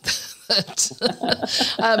 mistakes.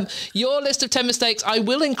 Your list of 10 mistakes, I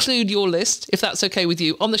will include your list, if that's okay with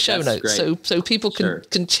you, on the show notes. Great. So people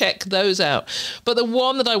can check those out. But the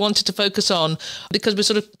one that I wanted to focus on, because we're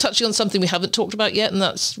sort of touching on something we haven't talked about yet, and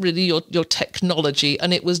that's really your technology.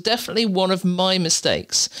 And it was definitely one of my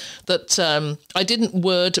mistakes that I didn't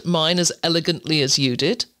word mine as elegantly as you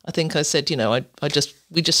did. I think I said,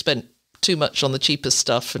 we just spent too much on the cheapest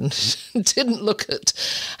stuff and didn't look at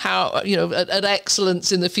how, at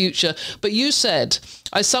excellence in the future. But you said,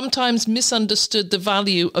 I sometimes misunderstood the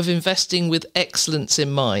value of investing with excellence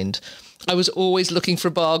in mind. I was always looking for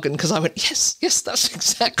a bargain because I went, yes, that's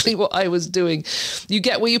exactly what I was doing. You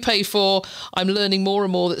get what you pay for. I'm learning more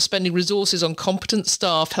and more that spending resources on competent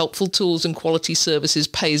staff, helpful tools and quality services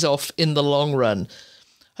pays off in the long run.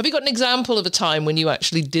 Have you got an example of a time when you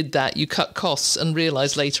actually did that, you cut costs and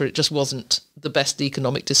realised later it just wasn't the best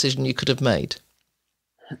economic decision you could have made?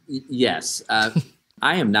 Yes. I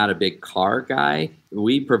am not a big car guy.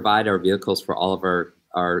 We provide our vehicles for all of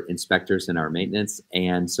our inspectors and our maintenance.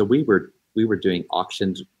 And so we were doing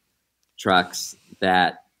auctioned trucks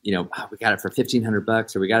that, we got it for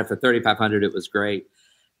 $1,500 or we got it for $3,500. It was great.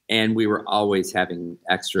 And we were always having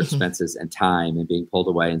extra expenses and time and being pulled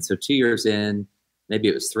away. And so 2 years in, maybe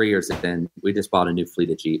it was 3 years in, we just bought a new fleet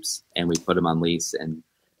of Jeeps and we put them on lease and,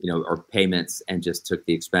 or payments and just took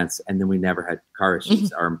the expense. And then we never had car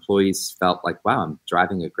issues. Our employees felt like, wow, I'm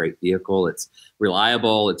driving a great vehicle. It's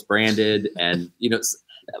reliable, it's branded. And,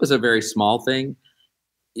 that was a very small thing.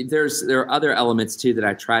 There are other elements too that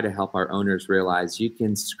I try to help our owners realize. You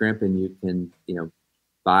can scrimp and you can,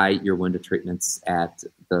 buy your window treatments at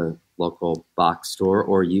the local box store,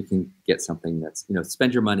 or you can get something that's,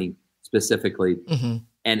 spend your money specifically.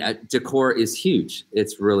 And decor is huge.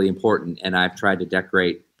 It's really important. And I've tried to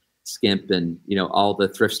decorate Skimp and, all the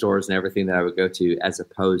thrift stores and everything that I would go to, as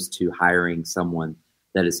opposed to hiring someone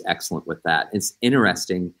that is excellent with that. It's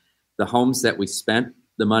interesting. The homes that we spent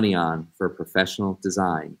the money on for professional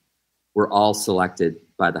design were all selected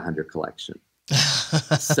by the Hunter Collection.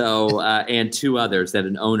 So, and two others that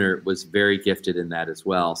an owner was very gifted in that as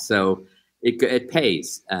well. So it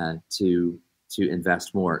pays to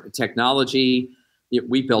invest more. Technology,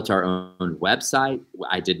 we built our own website.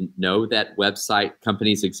 I didn't know that website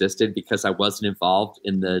companies existed because I wasn't involved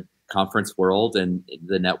in the conference world and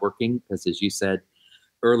the networking. Because as you said,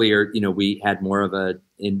 earlier, we had more of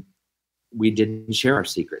we didn't share our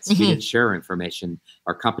secrets. We didn't share our information.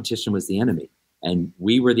 Our competition was the enemy. And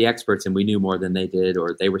we were the experts, and we knew more than they did,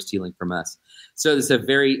 or they were stealing from us. So there's a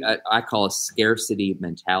very, I call a scarcity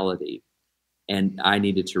mentality. And I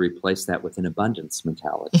needed to replace that with an abundance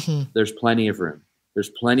mentality. There's plenty of room. There's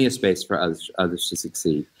plenty of space for others to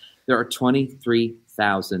succeed. There are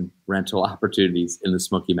 23,000 rental opportunities in the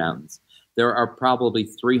Smoky Mountains. There are probably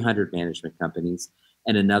 300 management companies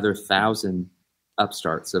and another 1,000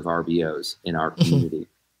 upstarts of RBOs in our community.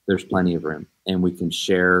 There's plenty of room, and we can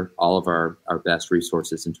share all of our best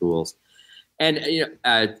resources and tools. And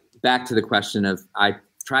back to the question of, I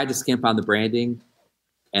tried to skimp on the branding,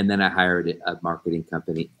 and then I hired a marketing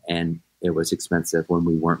company, and it was expensive when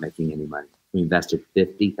we weren't making any money. We invested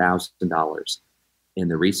 $50,000 in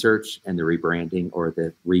the research and the rebranding, or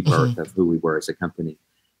the rebirth of who we were as a company,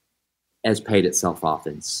 has paid itself off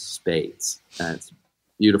in spades. It's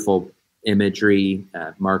beautiful imagery,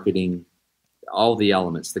 marketing, all the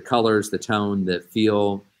elements, the colors, the tone, the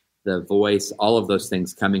feel, the voice, all of those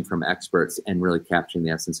things coming from experts and really capturing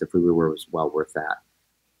the essence of who we were was well worth that.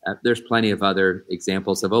 There's plenty of other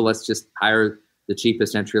examples of, let's just hire the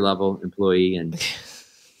cheapest entry-level employee, and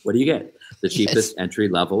what do you get? The cheapest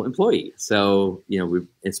entry-level employee. So, we,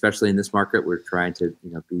 especially in this market, we're trying to,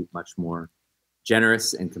 be much more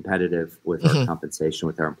generous and competitive with our compensation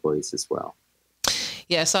with our employees as well.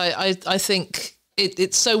 Yes, I think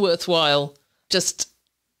it's so worthwhile just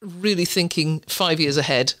really thinking 5 years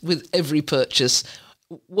ahead with every purchase.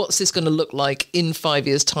 What's this going to look like in 5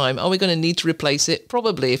 years' time? Are we going to need to replace it?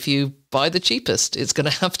 Probably. If you buy the cheapest, it's going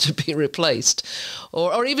to have to be replaced,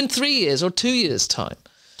 or even 3 years or 2 years' time.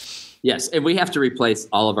 Yes, and we have to replace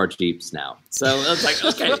all of our Jeeps now. So I was like,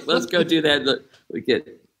 okay, let's go do that. We get,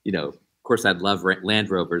 of course, I'd love Land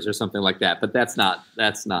Rovers or something like that, but that's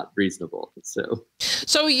not reasonable.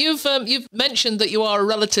 So you've mentioned that you are a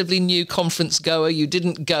relatively new conference goer. You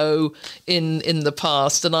didn't go in the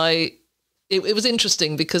past, and it was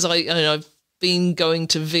interesting because I've been going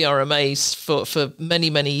to VRMA for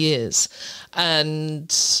many years,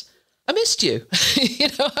 and I missed you.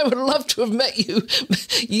 I would love to have met you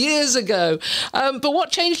years ago. But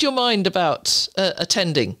what changed your mind about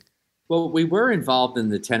attending? Well, we were involved in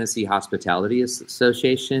the Tennessee Hospitality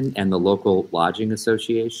Association and the local lodging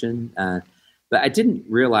association, but I didn't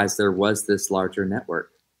realize there was this larger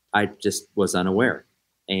network. I just was unaware.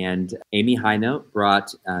 And Amy Highnote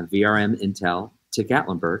brought VRM Intel to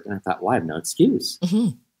Gatlinburg, and I thought, well, I have no excuse.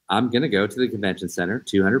 I'm going to go to the convention center,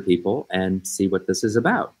 200 people, and see what this is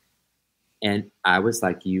about. And I was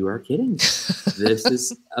like, you are kidding. This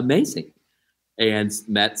is amazing. And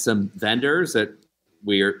met some vendors that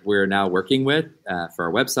we're now working with for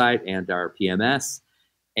our website and our PMS,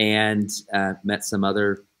 and met some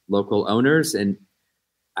other local owners. And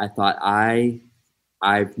I thought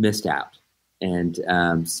I've missed out.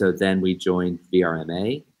 And so then we joined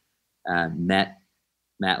VRMA, met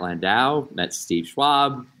Matt Landau, met Steve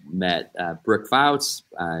Schwab, met Brooke Fouts,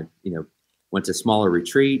 went to smaller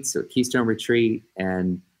retreats, or Keystone Retreat,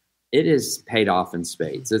 and it is paid off in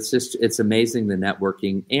spades. It's amazing, the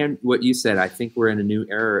networking. And what you said, I think we're in a new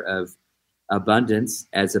era of abundance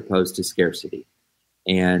as opposed to scarcity.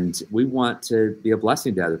 And we want to be a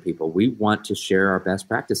blessing to other people. We want to share our best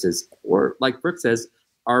practices, or like Brooke says,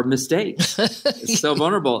 our mistakes. It's so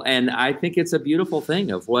vulnerable. And I think it's a beautiful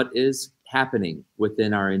thing of what is happening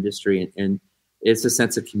within our industry. And it's a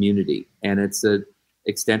sense of community. And it's an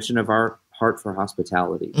extension of our heart for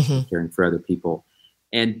hospitality, caring for other people.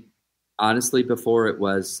 And honestly, before it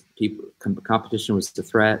was competition was the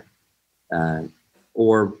threat,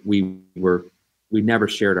 or we never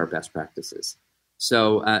shared our best practices.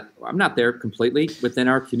 So I'm not there completely within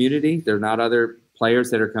our community. There are not other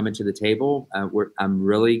players that are coming to the table. I'm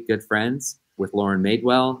really good friends with Lauren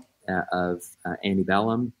Madewell of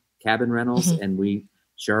Antebellum Cabin Rentals, and we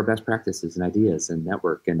share our best practices and ideas and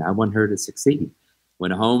network. And I want her to succeed.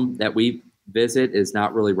 When a home that we visit is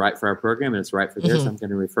not really right for our program and it's right for theirs, I'm going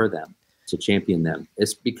to refer them to champion them.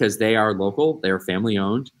 It's because they are local, they are family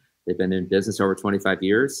owned, they've been in business over 25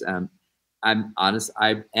 years. I'm honest,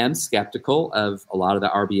 I am skeptical of a lot of the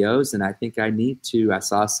RBOs, and I think I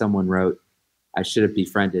saw someone wrote, I should have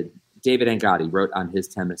befriended, David Angotti wrote on his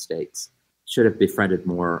 10 mistakes, should have befriended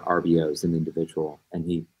more RBOs an individual, and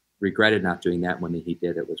he regretted not doing that. When he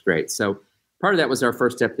did, it was great. So part of that was our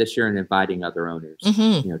first step this year in inviting other owners,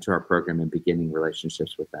 to our program and beginning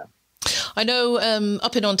relationships with them. I know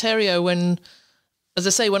up in Ontario, when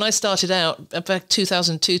I started out back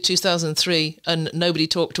 2002, 2003, and nobody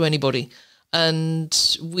talked to anybody.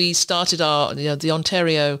 And we started the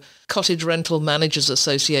Ontario Cottage Rental Managers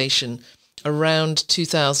Association. around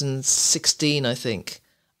 2016, I think.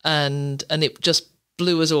 And it just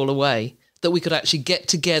blew us all away that we could actually get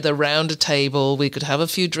together round a table, we could have a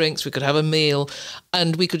few drinks, we could have a meal,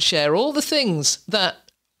 and we could share all the things that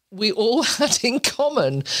we all had in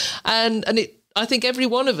common. And I think every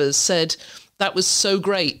one of us said that was so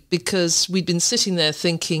great, because we'd been sitting there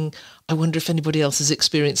thinking, I wonder if anybody else is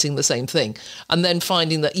experiencing the same thing. And then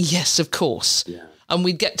finding that, yes, of course. Yeah. And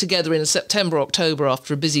we'd get together in September, October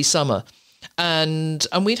after a busy summer. And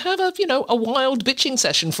we'd have a wild bitching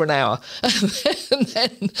session for an hour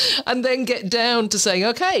and then get down to saying,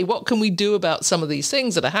 okay, what can we do about some of these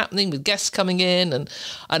things that are happening with guests coming in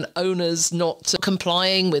and owners not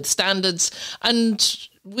complying with standards. And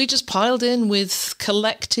we just piled in with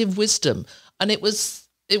collective wisdom, and it was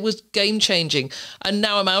game changing. And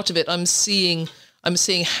now I'm out of it. I'm seeing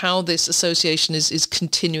how this association is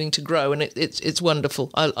continuing to grow, and it's wonderful.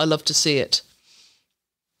 I love to see it.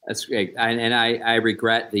 That's great. I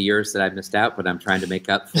regret the years that I've missed out, but I'm trying to make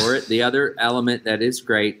up for it. The other element that is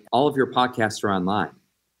great, all of your podcasts are online.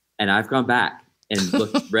 And I've gone back and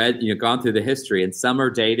gone through the history, and some are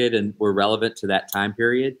dated and were relevant to that time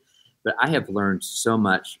period. But I have learned so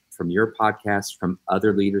much from your podcast, from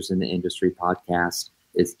other leaders in the industry podcast.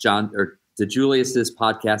 It's Julius's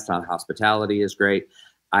podcast on hospitality is great.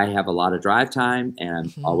 I have a lot of drive time,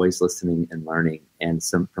 and I'm always listening and learning, and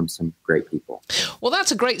from some great people. Well,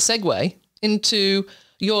 that's a great segue into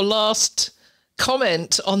your last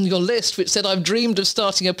comment on your list, which said, I've dreamed of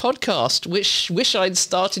starting a podcast. Wish I'd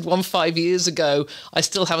started one 5 years ago. I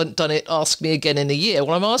still haven't done it. Ask me again in a year.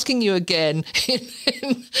 Well, I'm asking you again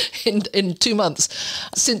in 2 months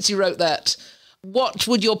since you wrote that. What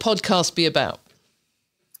would your podcast be about?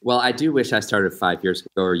 Well, I do wish I started 5 years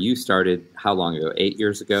ago, or you started how long ago? 8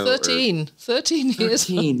 years ago? 13 years. 13, yes.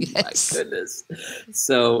 My goodness.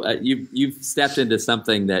 So you've stepped into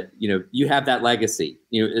something that, you have that legacy.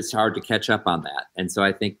 It's hard to catch up on that. And so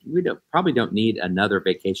I think we probably don't need another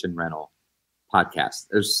vacation rental podcast.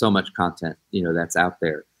 There's so much content, that's out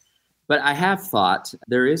there. But I have thought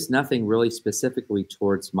there is nothing really specifically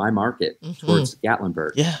towards my market, towards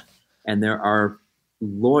Gatlinburg. Yeah. And there are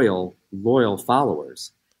loyal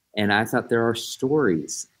followers. And I thought there are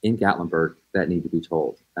stories in Gatlinburg that need to be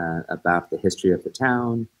told about the history of the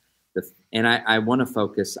town. And I want to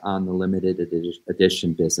focus on the limited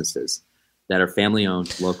edition businesses that are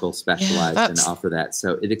family-owned, local, specialized, and offer that.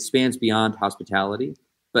 So it expands beyond hospitality,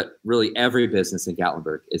 but really every business in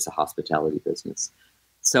Gatlinburg is a hospitality business.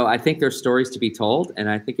 So I think there's stories to be told, and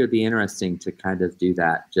I think it would be interesting to kind of do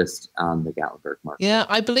that just on the Gatlinburg market. Yeah,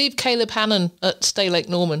 I believe Caleb Hannon at Stay Lake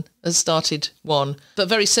Norman has started one, but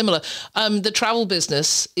very similar. The travel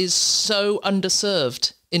business is so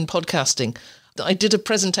underserved in podcasting. I did a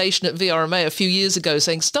presentation at VRMA a few years ago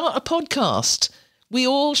saying, start a podcast. We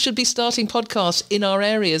all should be starting podcasts in our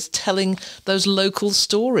areas, telling those local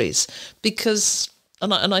stories, because,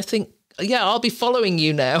 and I think, yeah, I'll be following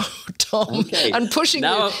you now, Tom, and pushing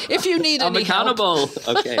you if you need any help. I'm accountable.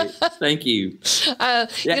 Okay, thank you.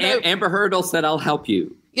 Amber Hurdle said, I'll help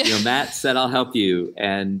you. Matt said, I'll help you.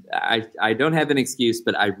 And I don't have an excuse,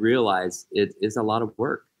 but I realize it is a lot of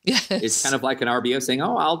work. Yes. It's kind of like an RBO saying,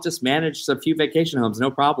 I'll just manage a few vacation homes.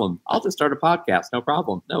 No problem. I'll just start a podcast. No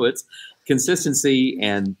problem. No, it's consistency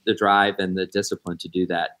and the drive and the discipline to do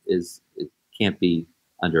that it can't be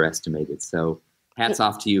underestimated. So hats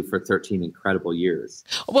off to you for 13 incredible years.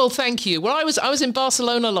 Well, thank you. Well, I was in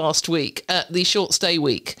Barcelona last week at the Short Stay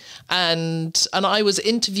Week, and I was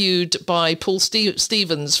interviewed by Paul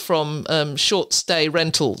Stevens from Short Stay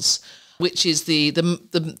Rentals, which is the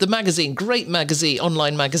magazine, great magazine,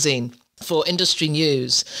 online magazine for industry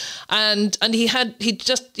news. And he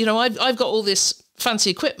just, I've got all this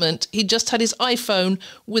fancy equipment. He just had his iPhone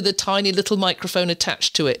with a tiny little microphone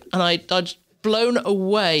attached to it, and I'd blown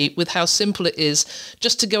away with how simple it is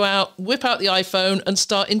just to go out, whip out the iPhone and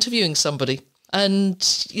start interviewing somebody.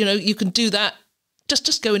 And, you can do that.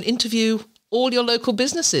 Just go and interview all your local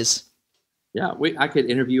businesses. Yeah, I could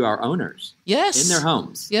interview our owners. Yes. In their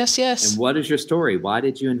homes. Yes. And what is your story? Why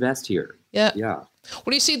did you invest here? Yeah. Yeah.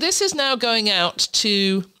 Well, you see, this is now going out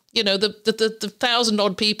to, the 1,000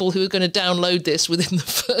 odd people who are going to download this within the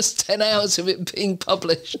first 10 hours of it being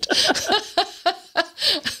published.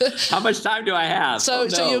 How much time do I have? So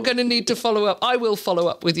you're going to need to follow up. I will follow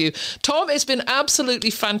up with you. Tom, it's been absolutely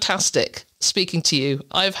fantastic speaking to you.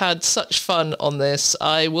 I've had such fun on this.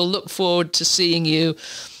 I will look forward to seeing you,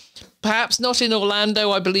 perhaps not in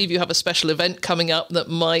Orlando. I believe you have a special event coming up that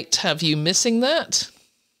might have you missing that.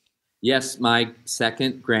 Yes, my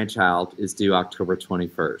second grandchild is due October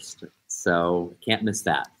 21st. So can't miss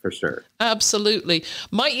that for sure. Absolutely.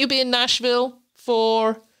 Might you be in Nashville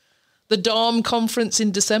for the DARM conference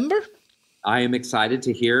in December? I am excited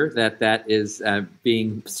to hear that is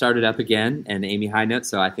being started up again, and Amy Hynott.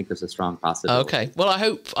 So I think there's a strong possibility. Okay. Well,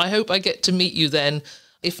 I hope I get to meet you then.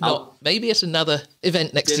 If not, maybe at another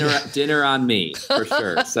event next year. Dinner on me, for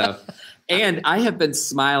sure. So, and I have been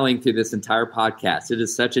smiling through this entire podcast. It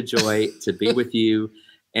is such a joy to be with you,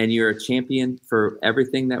 and you're a champion for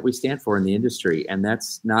everything that we stand for in the industry, and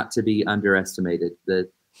that's not to be underestimated. The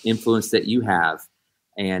influence that you have,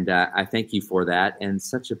 and I thank you for that, and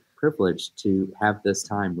such a privilege to have this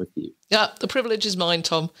time with you. Yeah, the privilege is mine,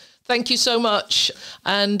 Tom. Thank you so much,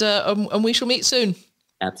 and we shall meet soon.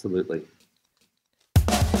 Absolutely.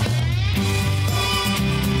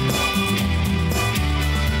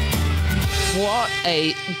 What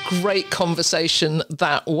a great conversation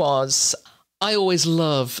that was. I always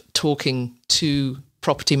love talking to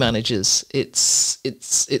property managers. It's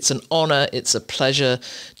an honor, it's a pleasure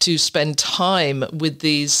to spend time with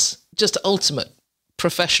these just ultimate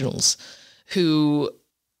professionals who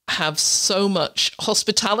have so much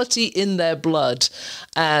hospitality in their blood.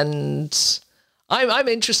 And I'm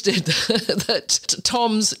interested that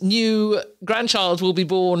Tom's new grandchild will be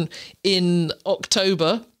born in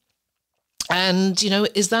October. And,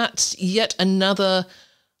 is that yet another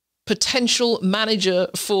potential manager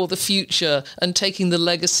for the future and taking the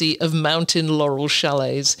legacy of Mountain Laurel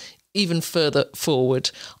Chalets even further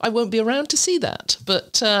forward? I won't be around to see that,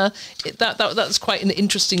 but that's quite an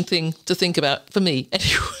interesting thing to think about for me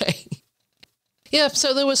anyway. Yeah,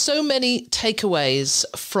 so there were so many takeaways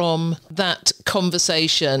from that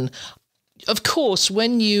conversation. Of course,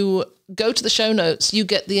 when you go to the show notes, you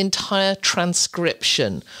get the entire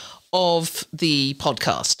transcription of the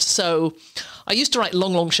podcast. So I used to write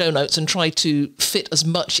long show notes and try to fit as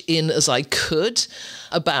much in as I could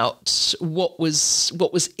about what was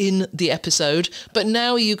in the episode. But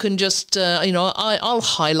now you can just, I'll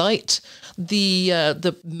highlight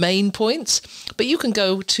the main points, but you can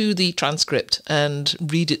go to the transcript and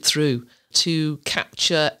read it through to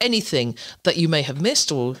capture anything that you may have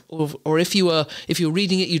missed, or if you're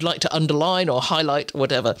reading it, you'd like to underline or highlight,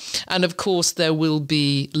 whatever. And of course, there will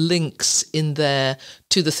be links in there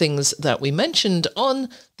to the things that we mentioned on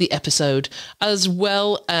the episode, as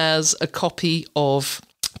well as a copy of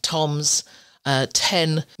Tom's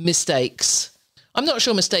 10 mistakes. I'm not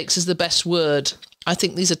sure mistakes is the best word. I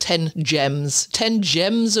think these are 10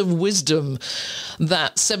 gems of wisdom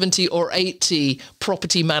that 70 or 80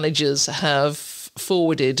 property managers have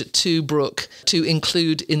forwarded to Brooke to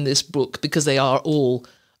include in this book, because they are all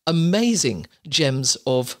amazing gems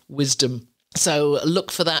of wisdom. So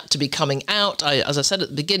look for that to be coming out. As I said at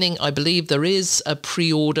the beginning, I believe there is a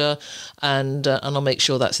pre-order, and I'll make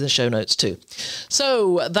sure that's in the show notes too.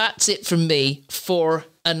 So that's it from me for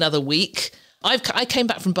another week. I came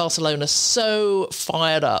back from Barcelona so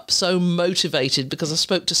fired up, so motivated, because I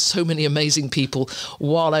spoke to so many amazing people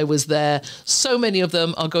while I was there. So many of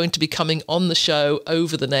them are going to be coming on the show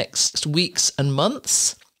over the next weeks and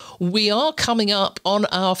months. We are coming up on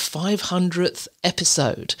our 500th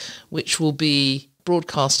episode, which will be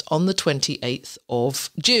broadcast on the 28th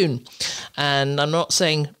of June. And I'm not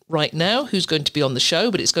saying right now who's going to be on the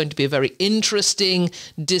show, but it's going to be a very interesting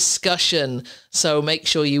discussion. So make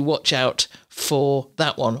sure you watch out for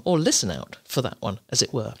that one, or listen out for that one, as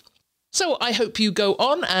it were. So I hope you go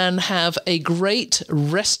on and have a great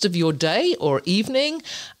rest of your day or evening,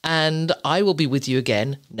 and I will be with you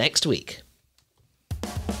again next week.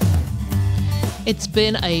 It's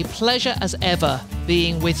been a pleasure as ever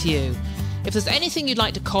being with you. If there's anything you'd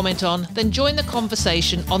like to comment on, then join the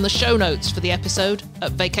conversation on the show notes for the episode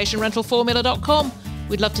at vacationrentalformula.com.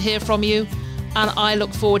 We'd love to hear from you, and I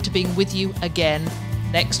look forward to being with you again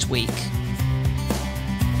next week.